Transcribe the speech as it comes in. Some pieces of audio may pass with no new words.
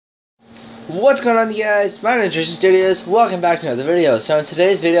What's going on, you guys? My name is Tristan Studios. Welcome back to another video. So in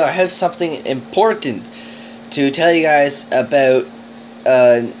today's video I have something important to tell you guys about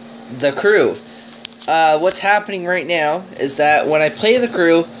the crew. What's happening right now is that when I play the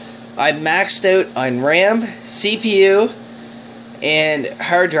crew, I'm maxed out on RAM, CPU, and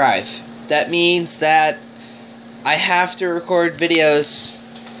hard drive. That means that I have to record videos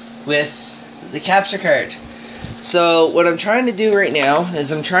with the capture card. So what I'm trying to do right now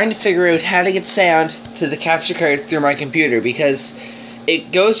is I'm trying to figure out how to get sound to the capture card through my computer, because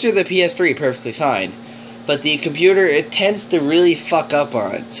it goes through the PS3 perfectly fine, but the computer, it tends to really fuck up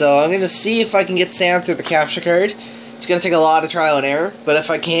on it. So I'm going to see if I can get sound through the capture card. It's going to take a lot of trial and error, but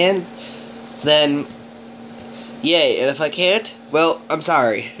if I can, then yay. And if I can't, well, I'm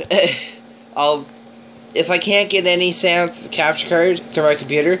sorry. If I can't get any sound through the capture card through my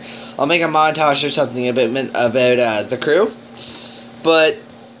computer, I'll make a montage or something about the crew. But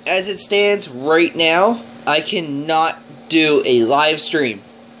as it stands right now, I cannot do a live stream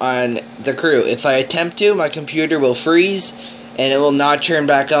on the crew. If I attempt to, my computer will freeze and it will not turn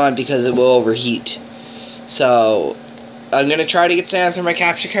back on because it will overheat. So I'm going to try to get sound through my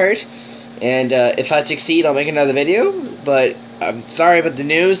capture card, and if I succeed, I'll make another video. But I'm sorry about the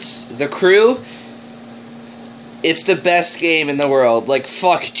news. The crew, it's the best game in the world. Like,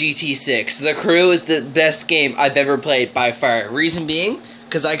 fuck GT6. The crew is the best game I've ever played by far. Reason being,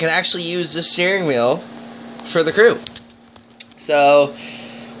 because I can actually use the steering wheel for the crew. So,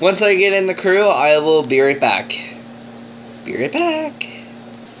 once I get in the crew, I will be right back. Be right back.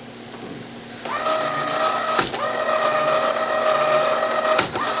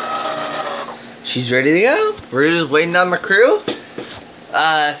 She's ready to go. We're just waiting on the crew.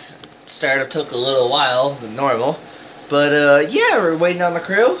 Startup took a little while than normal, but yeah, we're waiting on the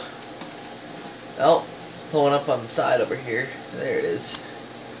crew. Oh, it's pulling up on the side over here. There it is.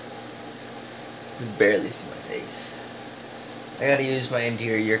 You can barely see my face. I gotta use my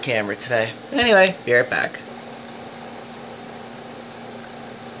interior camera today. Anyway, be right back.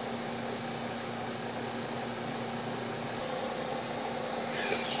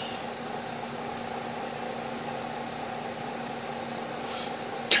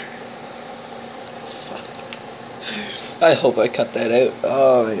 I hope I cut that out.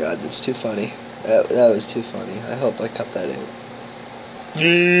 Oh my god, that's too funny. That was too funny. I hope I cut that out.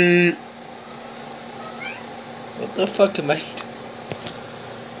 What the fuck am I?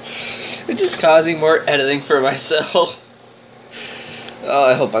 I'm just causing more editing for myself. Oh,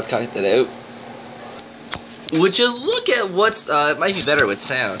 I hope I cut that out. Would you look at what's, it might be better with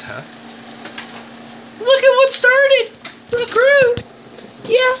sound, huh? Look at what started! The crew!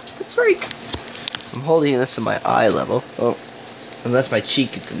 Yeah, that's right. I'm holding this at my eye level. Oh, unless my cheek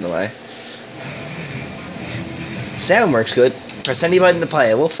gets in the way. Sound works good. Press any button to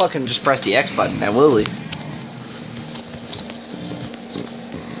play. We'll fucking just press the X button now, will we?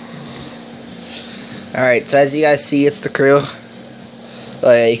 Alright, so as you guys see, it's the crew.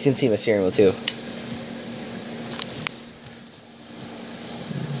 Oh yeah, you can see my steering wheel too.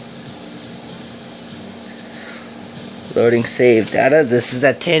 Loading save data. This is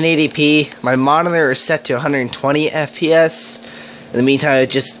at 1080p. My monitor is set to 120 FPS. In the meantime, it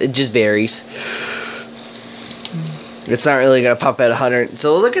just varies. It's not really gonna pop at 100.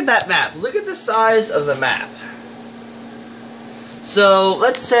 So look at that map. Look at the size of the map. So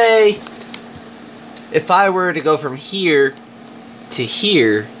let's say if I were to go from here to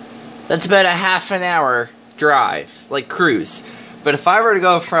here, that's about a half an hour drive, like cruise. But if I were to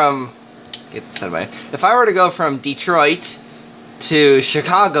go from if I were to go from Detroit to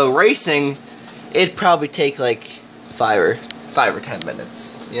Chicago racing, it'd probably take like 5 or 10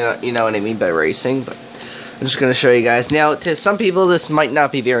 minutes. You know what I mean by racing. But I'm just gonna show you guys. Now, to some people this might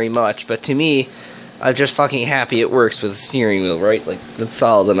not be very much, but to me, I'm just fucking happy it works with the steering wheel, right? Like, that's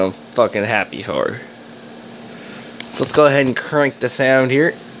all that I'm fucking happy for. So let's go ahead and crank the sound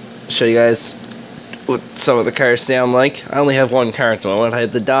here. Show you guys what some of the cars sound like. I only have one car at the moment. I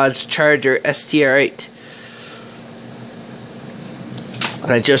have the Dodge Charger STR8.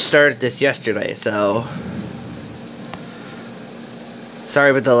 And I just started this yesterday, so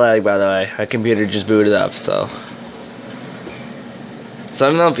sorry about the lag, by the way. My computer just booted up, so I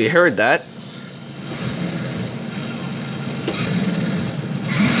don't know if you heard that.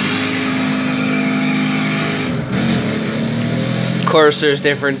 Of course, there's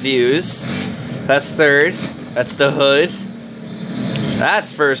different views. That's third. That's the hood.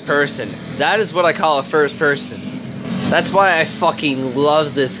 That's first person. That is what I call a first person. That's why I fucking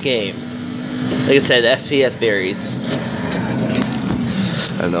love this game. Like I said, FPS varies.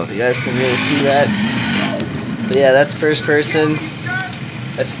 I don't know if you guys can really see that. But yeah, that's first person.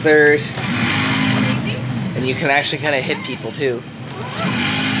 That's third. And you can actually kind of hit people too.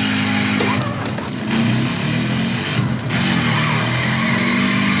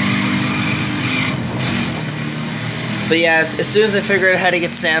 But yeah, as soon as I figure out how to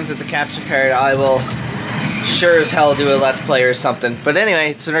get Sans with the capture card, I will sure as hell do a Let's Play or something. But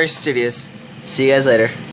anyway, it's Nerdy Studios. See you guys later.